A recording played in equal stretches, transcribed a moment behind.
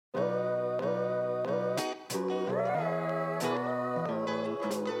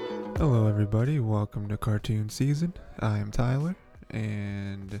Hello, everybody. Welcome to Cartoon Season. I am Tyler,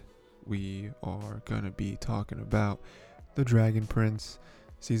 and we are going to be talking about The Dragon Prince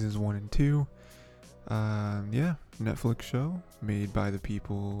Seasons 1 and 2. Netflix show made by the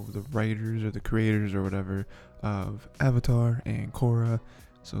people, the writers or the creators or whatever, of Avatar and Korra.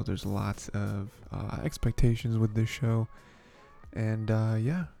 So there's lots of expectations with this show. And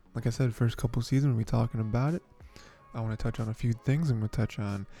like I said, first couple seasons, we'll be talking about it. I want to touch on a few things. I'm going to touch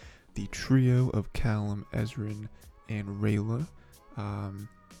on the trio of Callum, Ezran, and Rayla.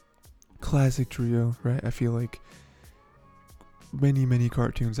 Classic trio, right? I feel like many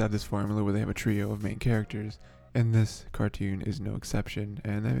cartoons have this formula where they have a trio of main characters, and this cartoon is no exception,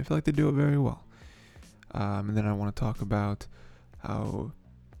 and I feel like they do it very well. And then I want to talk about how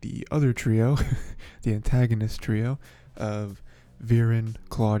the other trio, the antagonist trio of Viren,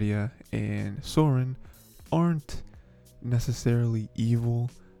 Claudia, and Soren aren't necessarily evil,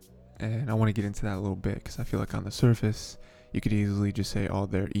 and I want to get into that a little bit because I feel like on the surface you could easily just say, oh,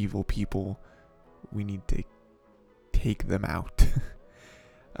 they're evil people, we need to take them out.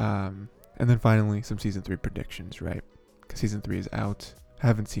 And then finally some season 3 predictions, right? Because season 3 is out,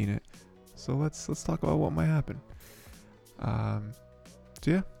 haven't seen it, so let's talk about what might happen.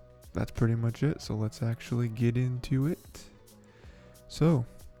 That's pretty much it, so let's actually get into it. So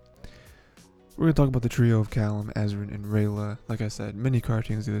we're going to talk about the trio of Callum, Ezran, and Rayla. Like I said, many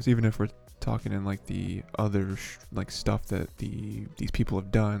cartoons do this, even if we're talking in like the other stuff that these people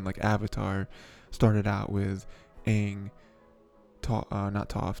have done, like Avatar started out with Aang, not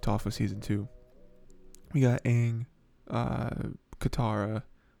Toph. Toph was season 2. We got Aang, Katara,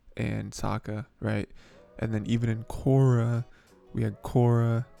 and Sokka, right? And then even in Korra, we had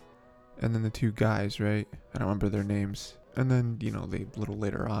Korra, and then the two guys, right? I don't remember their names. And then, a little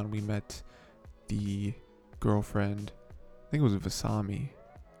later on, we met the girlfriend, I think it was Vasami,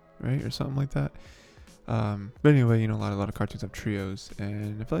 right, or something like that. But anyway, a lot of cartoons have trios,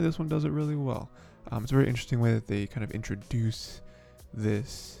 and I feel like this one does it really well. It's a very interesting way that they kind of introduce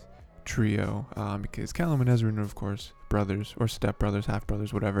this trio, because Callum and Ezra are, of course, brothers or stepbrothers, half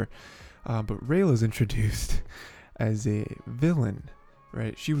brothers, whatever. But Rayla's introduced as a villain,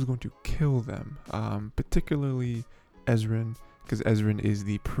 right? She was going to kill them, particularly Ezran, because Ezran is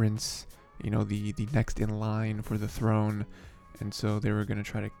the prince, the next in line for the throne, and so they were going to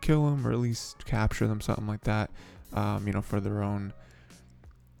try to kill him, or at least capture them, something like that, for their own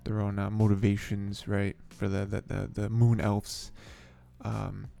motivations, right, for the moon elves,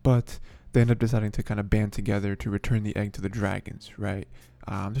 but they end up deciding to kind of band together to return the egg to the dragons, right?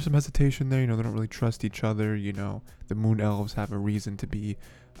 There's some hesitation there, they don't really trust each other, the moon elves have a reason to be,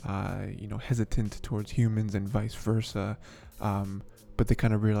 hesitant towards humans and vice versa, but they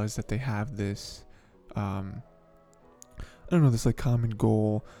kind of realize that they have this, this like common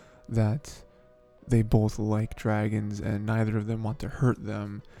goal, that they both like dragons and neither of them want to hurt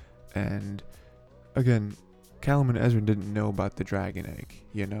them. And again, Callum and Ezra didn't know about the dragon egg,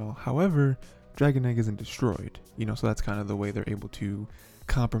 however, dragon egg isn't destroyed, so that's kind of the way they're able to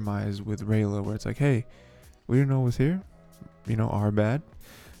compromise with Rayla, where it's like, hey, we didn't know it was here, our bad,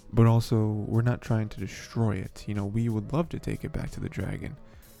 but also we're not trying to destroy it, we would love to take it back to the dragon,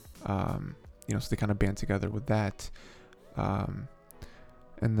 so they kind of band together with that, and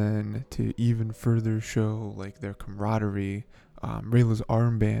then to even further show like their camaraderie, Rayla's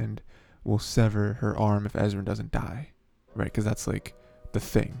armband will sever her arm if Ezra doesn't die, right? Because that's like the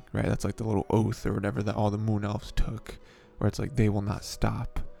thing, right? That's like the little oath or whatever that all the moon elves took, where it's like they will not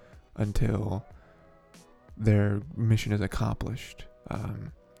stop until their mission is accomplished.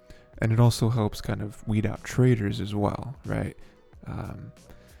 And it also helps kind of weed out traitors as well, right?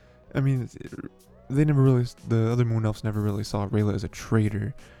 They never really, the other moon elves never really saw Rayla as a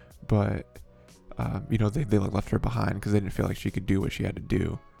traitor, but they like left her behind because they didn't feel like she could do what she had to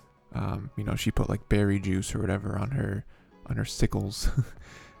do. She put like berry juice or whatever on her sickles,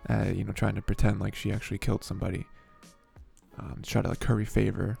 trying to pretend like she actually killed somebody, to try to like curry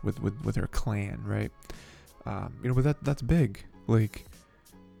favor with her clan, right? But that's big. Like,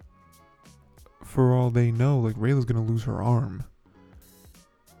 for all they know, like Rayla's gonna lose her arm,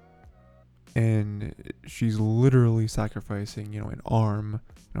 and she's literally sacrificing, an arm.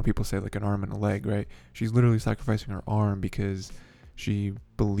 People say like an arm and a leg, right? She's literally sacrificing her arm because she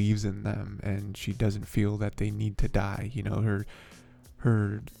believes in them and she doesn't feel that they need to die.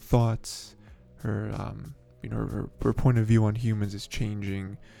 Her thoughts, her her point of view on humans is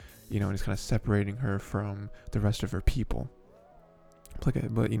changing, and it's kind of separating her from the rest of her people. Like I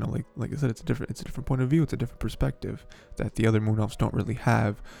said, it's a different point of view. It's a different perspective that the other moon elves don't really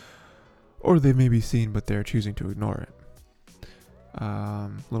have, or they've maybe seen, but they're choosing to ignore it. A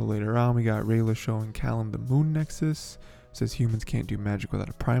little later on, we got Rayla showing Callum the moon nexus. Says humans can't do magic without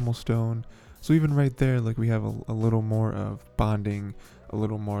a primal stone. So even right there, like we have a little more of bonding, a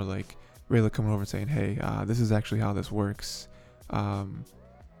little more like Rayla coming over and saying, hey, this is actually how this works.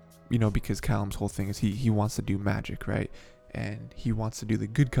 Because Callum's whole thing is he wants to do magic, right? And he wants to do the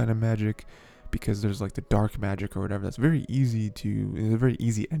good kind of magic because there's like the dark magic or whatever. That's it's a very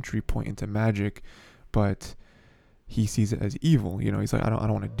easy entry point into magic, but he sees it as evil. He's like, I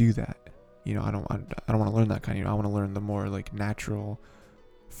don't want to do that. I don't want to learn that kind. I want to learn the more like natural,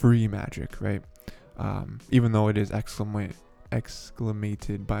 free magic, right? Even though it is exclamated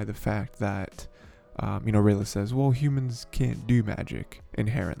by the fact that, Rayla says, well, humans can't do magic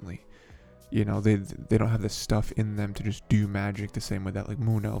inherently. They don't have the stuff in them to just do magic the same way that like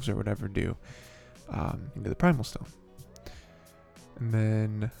moon elves or whatever do. Into the primal stone. And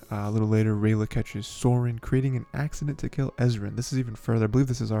then a little later, Rayla catches Soren creating an accident to kill Ezran. This is even further. I believe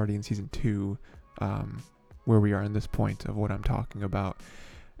this is already in season 2, where we are in this point of what I'm talking about.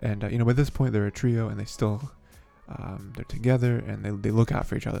 And by this point they're a trio, and they still they're together, and they look out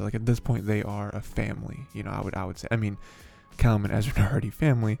for each other. Like at this point they are a family. I would say. I mean, Callum and Ezran are already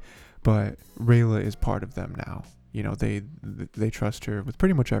family, but Rayla is part of them now. They trust her with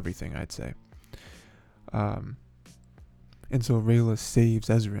pretty much everything, I'd say. And so Rayla saves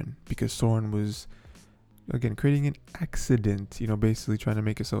Ezran because Soren was, again, creating an accident, basically trying to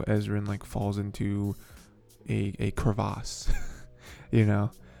make it so Ezran like falls into a crevasse,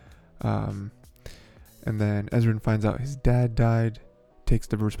 and then Ezran finds out his dad died, takes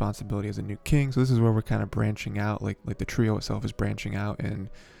the responsibility as a new king. So this is where we're kind of branching out, like the trio itself is branching out, and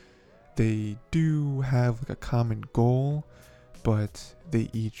they do have like a common goal, but they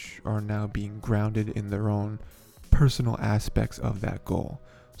each are now being grounded in their own personal aspects of that goal.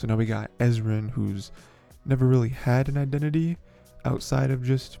 So now we got Ezran, who's never really had an identity outside of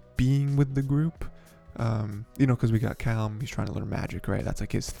just being with the group. Because we got Callum, he's trying to learn magic, right? That's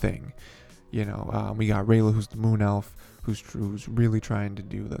like his thing. We got Rayla, who's the moon elf, who's really trying to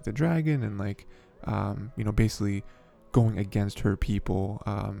do like the dragon and like, basically going against her people.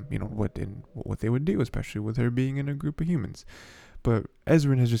 What they would do, especially with her being in a group of humans. But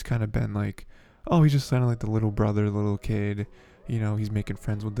Ezran has just kind of been like, oh, he's just kind of like the little brother, the little kid, he's making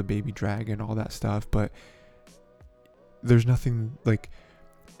friends with the baby dragon, all that stuff, but there's nothing that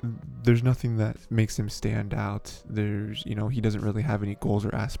makes him stand out. He doesn't really have any goals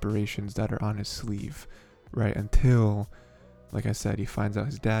or aspirations that are on his sleeve, right? Until, like I said, he finds out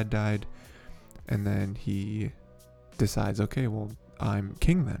his dad died, and then he decides, okay, well, I'm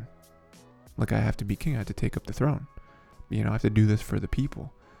king then. Like, I have to be king, I have to take up the throne. I have to do this for the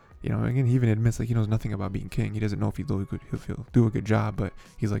people. Again, he even admits like he knows nothing about being king. He doesn't know if he'll do a good job, but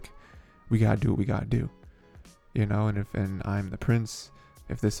he's like, we gotta do what we gotta do. And I'm the prince,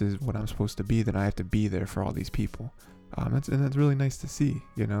 if this is what I'm supposed to be, then I have to be there for all these people. That's really nice to see.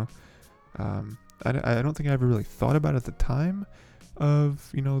 I don't think I ever really thought about it at the time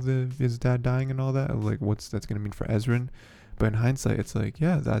of his dad dying and all that, of like what's that's gonna mean for Ezran. But in hindsight, it's like,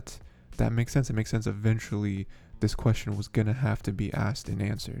 yeah, that makes sense. It makes sense. Eventually, this question was gonna have to be asked and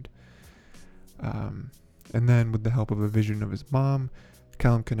answered. And then with the help of a vision of his mom,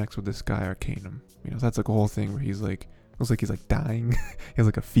 Callum connects with this Sky Arcanum. That's like a whole thing where he's like, looks like he's like dying. He has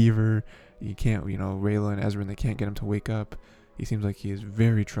like a fever. He can't, Rayla and Ezran, they can't get him to wake up. He seems like he is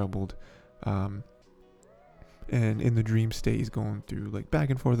very troubled. And in the dream state, he's going through like back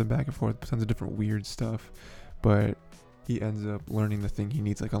and forth, tons of different weird stuff. But he ends up learning the thing he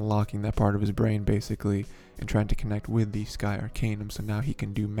needs, like unlocking that part of his brain basically, and trying to connect with the Sky Arcanum, so now he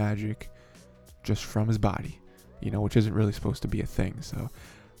can do magic just from his body, which isn't really supposed to be a thing. So,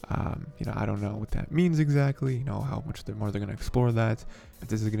 I don't know what that means exactly, how much more they're going to explore that. If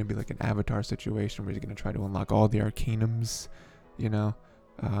this is going to be like an Avatar situation where he's going to try to unlock all the Arcanums,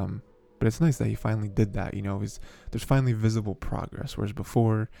 but it's nice that he finally did that, there's finally visible progress, whereas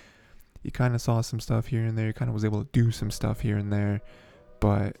before, you kind of saw some stuff here and there, you kind of was able to do some stuff here and there,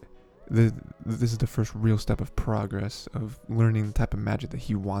 but this is the first real step of progress of learning the type of magic that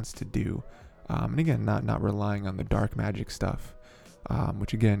he wants to do. And again, not relying on the dark magic stuff,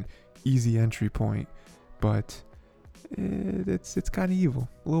 which again, easy entry point, but it's kind of evil,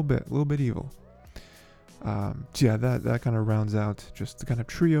 a little bit evil. So yeah, that kind of rounds out just the kind of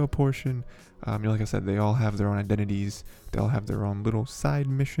trio portion. Like I said, they all have their own identities. They all have their own little side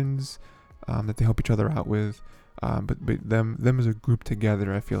missions that they help each other out with. But them as a group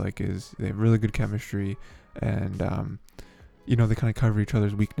together, I feel like they have really good chemistry, and they kind of cover each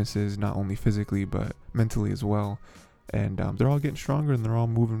other's weaknesses, not only physically but mentally as well. And they're all getting stronger, and they're all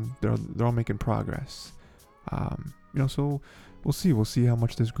moving. They're all making progress. So we'll see how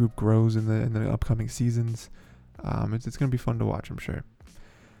much this group grows in the upcoming seasons. It's gonna be fun to watch, I'm sure.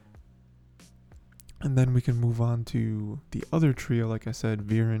 And then we can move on to the other trio, like I said,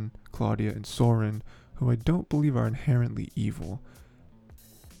 Viren, Claudia, and Soren, who I don't believe are inherently evil.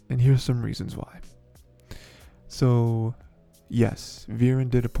 And here's some reasons why. So, yes,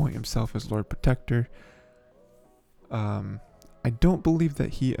 Viren did appoint himself as Lord Protector. I don't believe that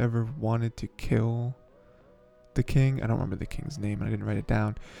he ever wanted to kill the king. I don't remember the king's name, and I didn't write it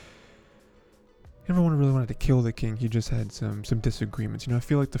down. He never really wanted to kill the king. He just had some disagreements. I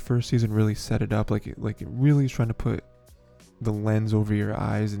feel like the first season really set it up, like it really is trying to put the lens over your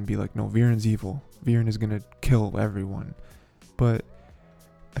eyes and be like, no, Viren's evil. Viren is gonna kill everyone. But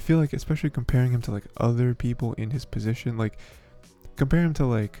I feel like, especially comparing him to like other people in his position, like compare him to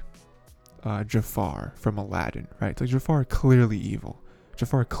like Jafar from Aladdin, right? Like Jafar clearly evil.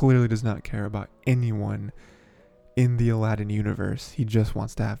 Jafar clearly does not care about anyone in the Aladdin universe. He just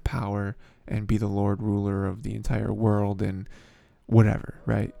wants to have power and be the Lord Ruler of the entire world and whatever,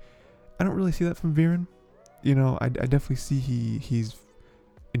 right? I don't really see that from Viren. I definitely see he's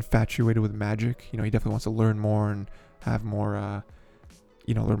infatuated with magic. He definitely wants to learn more and have more,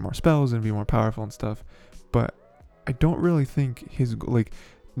 learn more spells and be more powerful and stuff. But I don't really think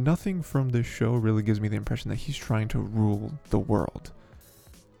nothing from this show really gives me the impression that he's trying to rule the world.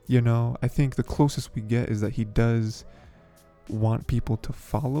 I think the closest we get is that he does want people to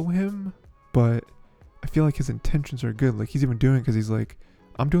follow him, but I feel like his intentions are good. Like, he's even doing it because he's like,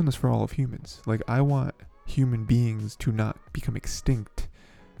 I'm doing this for all of humans. Like, I want human beings to not become extinct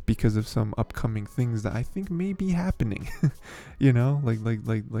because of some upcoming things that I think may be happening. There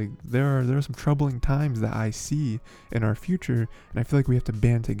are some troubling times that I see in our future, and I feel like we have to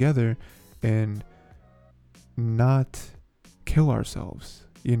band together and not kill ourselves,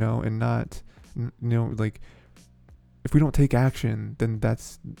 and not, if we don't take action, then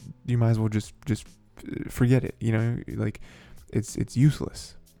you might as well just forget it, it's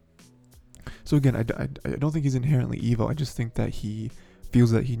useless. So again, I don't think he's inherently evil. I just think that he feels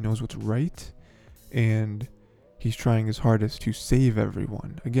that he knows what's right, and he's trying his hardest to save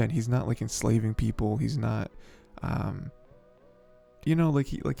everyone. Again, he's not like enslaving people. He's not, he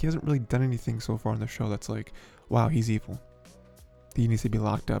hasn't really done anything so far in the show that's like, wow, he's evil. He needs to be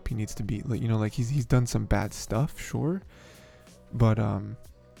locked up. He needs to be, he's done some bad stuff, sure, but I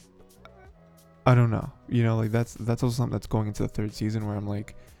don't know. That's also something that's going into the third season where I'm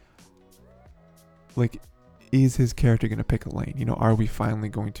like, is his character going to pick a lane? Are we finally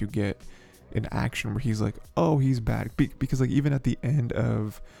going to get an action where he's like, oh, he's bad? Because even at the end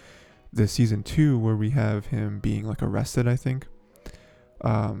of the season 2, where we have him being arrested, I think,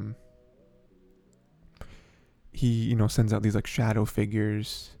 he sends out these shadow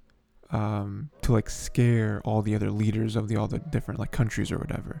figures to scare all the other leaders of all the different countries or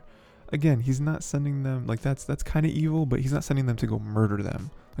whatever. Again, he's not sending them that's kind of evil, but he's not sending them to go murder them.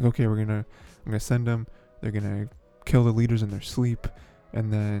 Okay, I'm gonna send them. They're gonna kill the leaders in their sleep,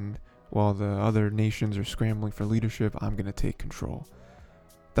 and then while the other nations are scrambling for leadership, I'm gonna take control.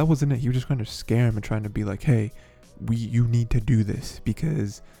 That wasn't it. He was just trying to scare him and trying to be like, hey, you need to do this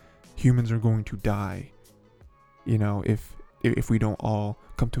because humans are going to die. If we don't all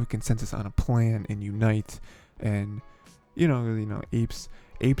come to a consensus on a plan and unite, and apes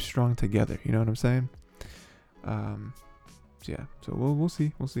strong together. You know what I'm saying? Yeah. So we'll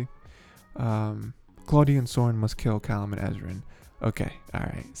see. Claudia and Soren must kill Callum and Ezran. Okay, all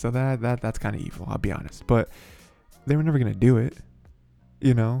right. So that's kind of evil. I'll be honest, but they were never gonna do it.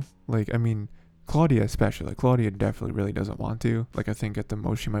 Claudia especially. Claudia definitely really doesn't want to. I think at the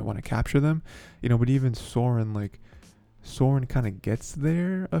most she might want to capture them. But even Soren, Soren kind of gets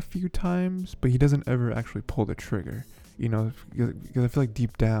there a few times, but he doesn't ever actually pull the trigger. Because I feel like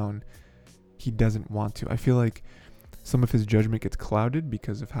deep down he doesn't want to. I feel like some of his judgment gets clouded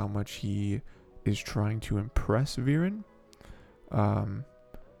because of how much he is trying to impress Viren.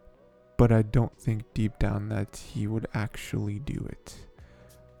 But I don't think deep down that he would actually do it.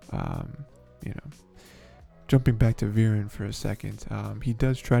 Jumping back to Viren for a second, he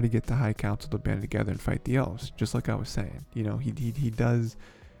does try to get the High Council to band together and fight the elves, just like I was saying. He does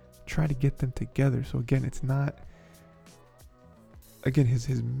try to get them together. So again, it's not. Again,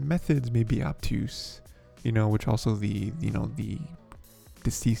 his methods may be obtuse, which also the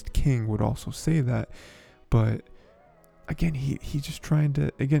deceased king would also say that, but again, he's just trying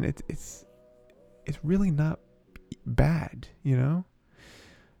to. Again, it's really not bad,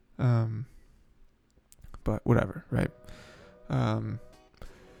 But whatever, right?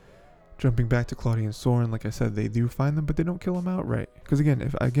 Jumping back to Claudia and Soren, like I said, they do find them, but they don't kill them outright. Because again,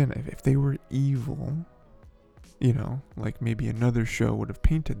 if they were evil, you know, like maybe another show would have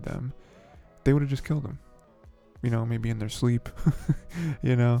painted them, they would have just killed him. You know, maybe in their sleep.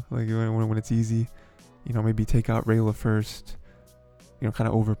 You know, like when it's easy. You know, maybe take out Rayla first. You know, kind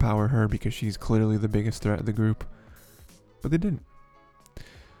of overpower her because she's clearly the biggest threat of the group. But they didn't.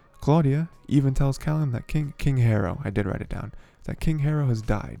 Claudia even tells Callum that King Harrow, I did write it down, that King Harrow has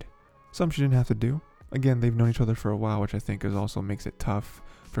died. Something she didn't have to do. Again, they've known each other for a while, which I think is also makes it tough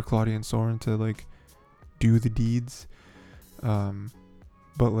for Claudia and Soren to like do the deeds. But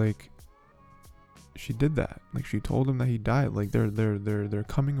like she did that. Like she told him that he died. Like they're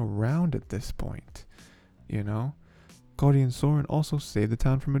coming around at this point. You know? Claudia and Soren also saved the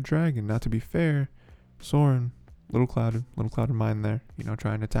town from a dragon. Now to be fair, Soren, little clouded mind there, you know,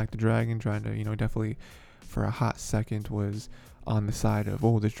 trying to attack the dragon, trying to, you know, definitely for a hot second was on the side of,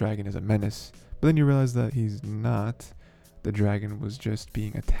 oh, this dragon is a menace. But then you realize that he's not. The dragon was just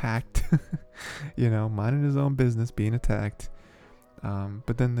being attacked, you know, minding his own business, being attacked.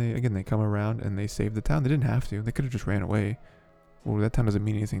 But then they come around and they save the town. They didn't have to. They could have just ran away. Well, that town doesn't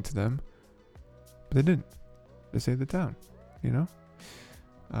mean anything to them. But they didn't. They saved the town, you know?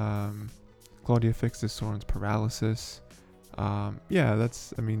 Claudia fixes Soren's paralysis. Yeah,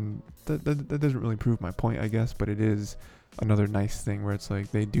 that's, I mean, that doesn't really prove my point, I guess, but it is another nice thing where it's like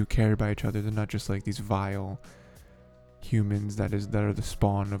they do care about each other. They're not just like these vile humans that are the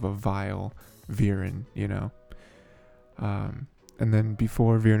spawn of a vile Viren, you know? And then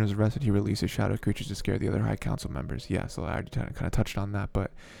before Viren is arrested, he releases shadow creatures to scare the other High Council members. Yeah, so I already kind of touched on that,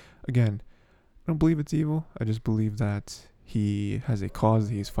 but again, I don't believe it's evil. I just believe that he has a cause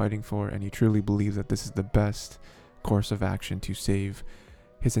that he's fighting for, and he truly believes that this is the best course of action to save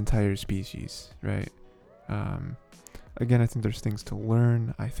his entire species, right? Again, I think there's things to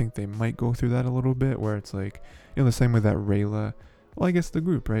learn. I think they might go through that a little bit, where it's like, you know, the same way that Rayla, well, I guess the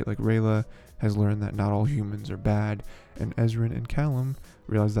group, right? Like Rayla has learned that not all humans are bad, and Ezran and Callum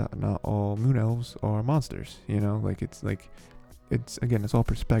realize that not all moon elves are monsters, you know? Like, it's again, it's all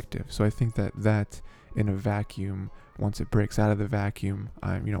perspective. So I think that in a vacuum, once it breaks out of the vacuum,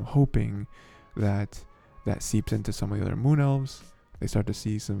 I'm, you know, hoping that seeps into some of the other moon elves. They start to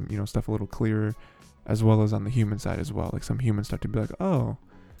see some, you know, stuff a little clearer, as well as on the human side as well. Like some humans start to be like, oh,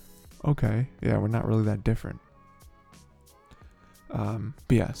 okay, yeah, we're not really that different. But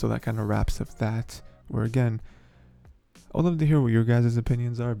yeah, so that kind of wraps up that, where again, I would love to hear what your guys'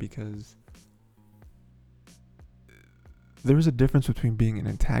 opinions are, because there is a difference between being an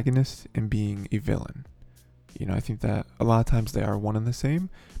antagonist and being a villain. You know, I think that a lot of times they are one and the same,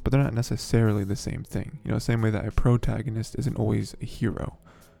 but they're not necessarily the same thing. You know, the same way that a protagonist isn't always a hero,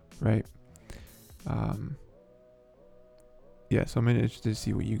 right? Yeah, so I'm interested to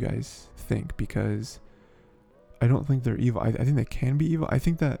see what you guys think, because I don't think they're evil. I think they can be evil. I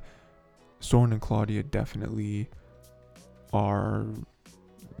think that Soren and Claudia definitely are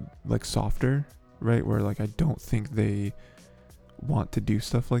like softer, right? Where like I don't think they want to do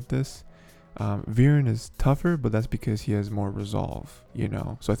stuff like this. Viren is tougher, but that's because he has more resolve, you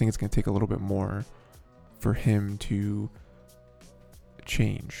know? So I think it's going to take a little bit more for him to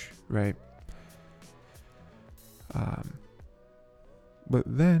change, right? But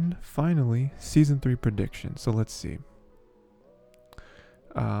then, finally, Season 3 prediction. So let's see.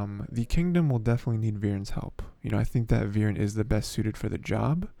 The Kingdom will definitely need Viren's help. You know, I think that Viren is the best suited for the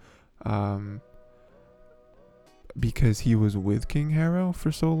job. Because he was with King Harrow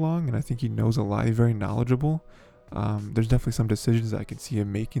for so long, and I think he knows a lot. He's very knowledgeable. There's definitely some decisions that I can see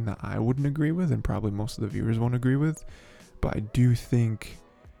him making that I wouldn't agree with, and probably most of the viewers won't agree with. But I do think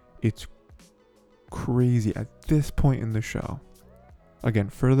it's crazy at this point in the show. Again,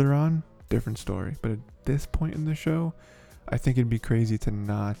 further on, different story. But at this point in the show, I think it'd be crazy to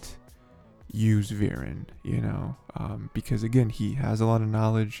not use Viren, you know, because again, he has a lot of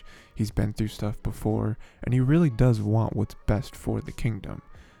knowledge. He's been through stuff before, and he really does want what's best for the kingdom.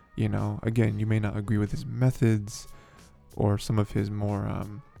 You know, again, you may not agree with his methods or some of his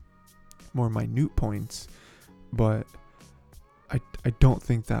more minute points, but I don't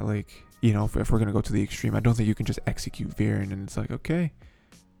think that, like, you know, if we're gonna go to the extreme, I don't think you can just execute Viren and it's like, okay,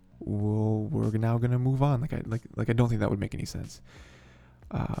 well, we're now gonna move on. I don't think that would make any sense.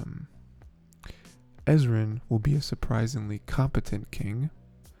 Ezran will be a surprisingly competent king.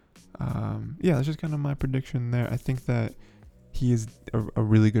 Yeah, that's just kind of my prediction there. I think that he is a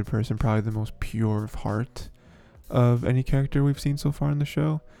really good person, probably the most pure of heart of any character we've seen so far in the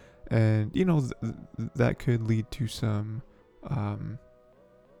show. And, you know, that could lead to some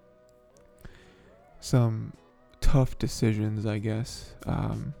tough decisions, I guess,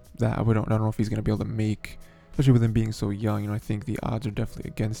 that I don't know if he's going to be able to make, especially with him being so young. You know, I think the odds are definitely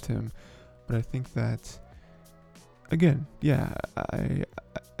against him. But I think that again, yeah, I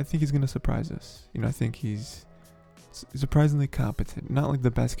think he's gonna surprise us. I think he's surprisingly competent. Not like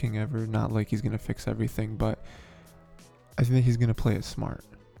the best king ever. Not like he's gonna fix everything, but I think he's gonna play it smart.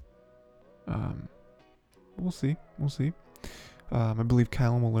 We'll see. We'll see. I believe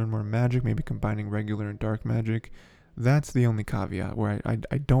Callum will learn more magic, maybe combining regular and dark magic. That's the only caveat where I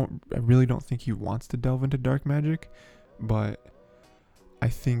really don't think he wants to delve into dark magic, but I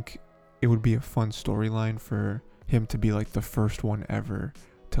think it would be a fun storyline for him to be like the first one ever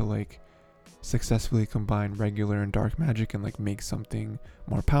to like successfully combine regular and dark magic and like make something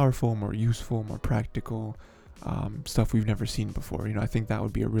more powerful, more useful, more practical, stuff we've never seen before. I think that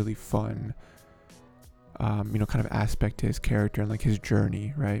would be a really fun kind of aspect to his character and like his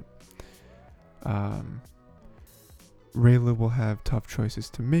journey, right? Rayla will have tough choices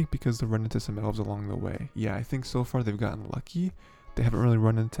to make because they'll run into some elves along the way. Yeah, I think so far they've gotten lucky. They haven't really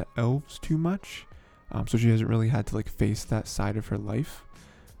run into elves too much, so she hasn't really had to like face that side of her life.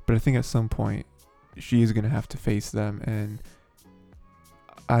 But I think at some point she is gonna have to face them, and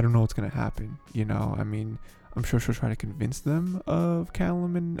I don't know what's gonna happen. I mean, I'm sure she'll try to convince them of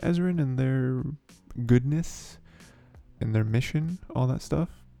Callum and Ezran and their goodness and their mission, all that stuff.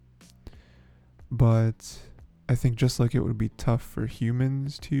 But I think just like it would be tough for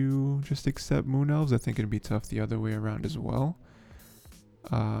humans to just accept moon elves, I think it'd be tough the other way around as well.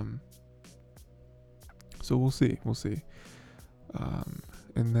 So we'll see.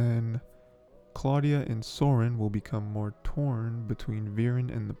 And then Claudia and Soren will become more torn between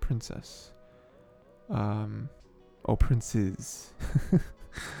Viren and the princess. Princes.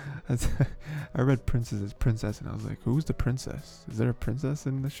 I read princess as princess, and I was like, who's the princess? Is there a princess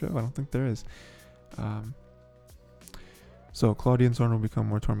in the show? I don't think there is. So Claudia and Soren will become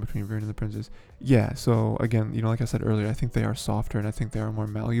more torn between Viren and the princess. Yeah, so again, like I said earlier, I think they are softer, and I think they are more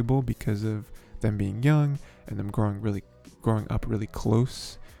malleable because of them being young and them growing up really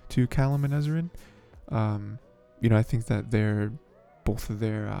close to Callum and Ezran. I think that both of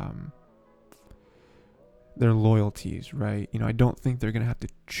their loyalties, right? I don't think they're gonna have to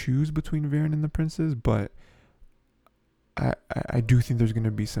choose between Viren and the princes, but I do think there's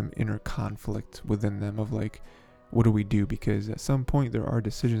gonna be some inner conflict within them of like, what do we do? Because at some point there are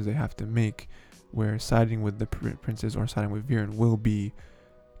decisions they have to make where siding with the princes or siding with Viren will be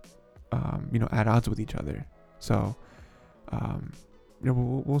at odds with each other. So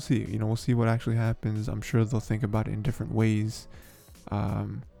we'll see. We'll see what actually happens. I'm sure they'll think about it in different ways.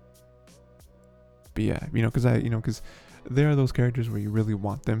 But yeah, because there are those characters where you really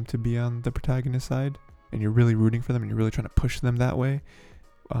want them to be on the protagonist side, and you're really rooting for them, and you're really trying to push them that way.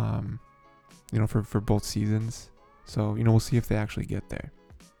 For both seasons. So we'll see if they actually get there.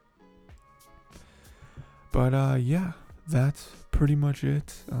 But yeah, that's pretty much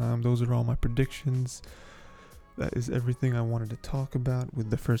it. Those are all my predictions. That is everything I wanted to talk about with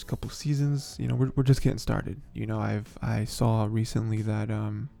the first couple seasons. We're just getting started. I saw recently that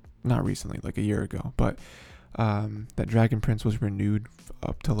not recently, like a year ago, but that Dragon Prince was renewed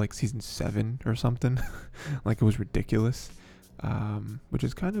up to like season 7 or something. Like, it was ridiculous, which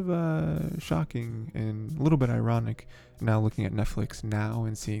is kind of shocking and a little bit ironic now looking at Netflix now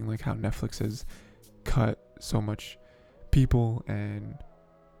and seeing like how Netflix has cut so much people and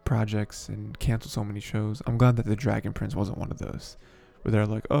projects and canceled so many shows. I'm glad that the Dragon Prince wasn't one of those where they're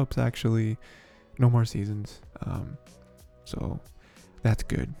like, oops, actually no more seasons. So that's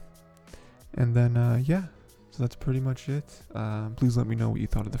good. And then so that's pretty much it. Please let me know what you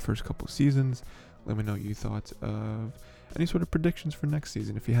thought of the first couple seasons. Let me know what you thought of any sort of predictions for next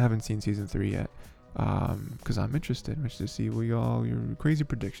season if you haven't seen season 3 yet, because I'm interested to see your crazy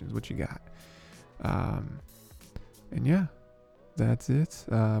predictions, what you got. And yeah, that's it.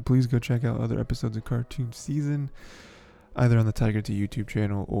 Please go check out other episodes of Cartoon Season, either on the Tiger T YouTube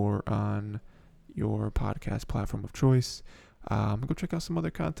channel or on your podcast platform of choice. Go check out some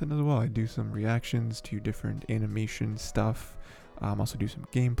other content as well. I do some reactions to different animation stuff. Also do some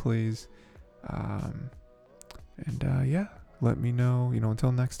gameplays. Yeah, let me know,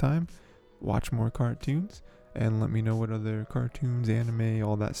 until next time, watch more cartoons and let me know what other cartoons, anime,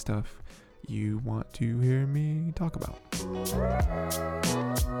 all that stuff you want to hear me talk about.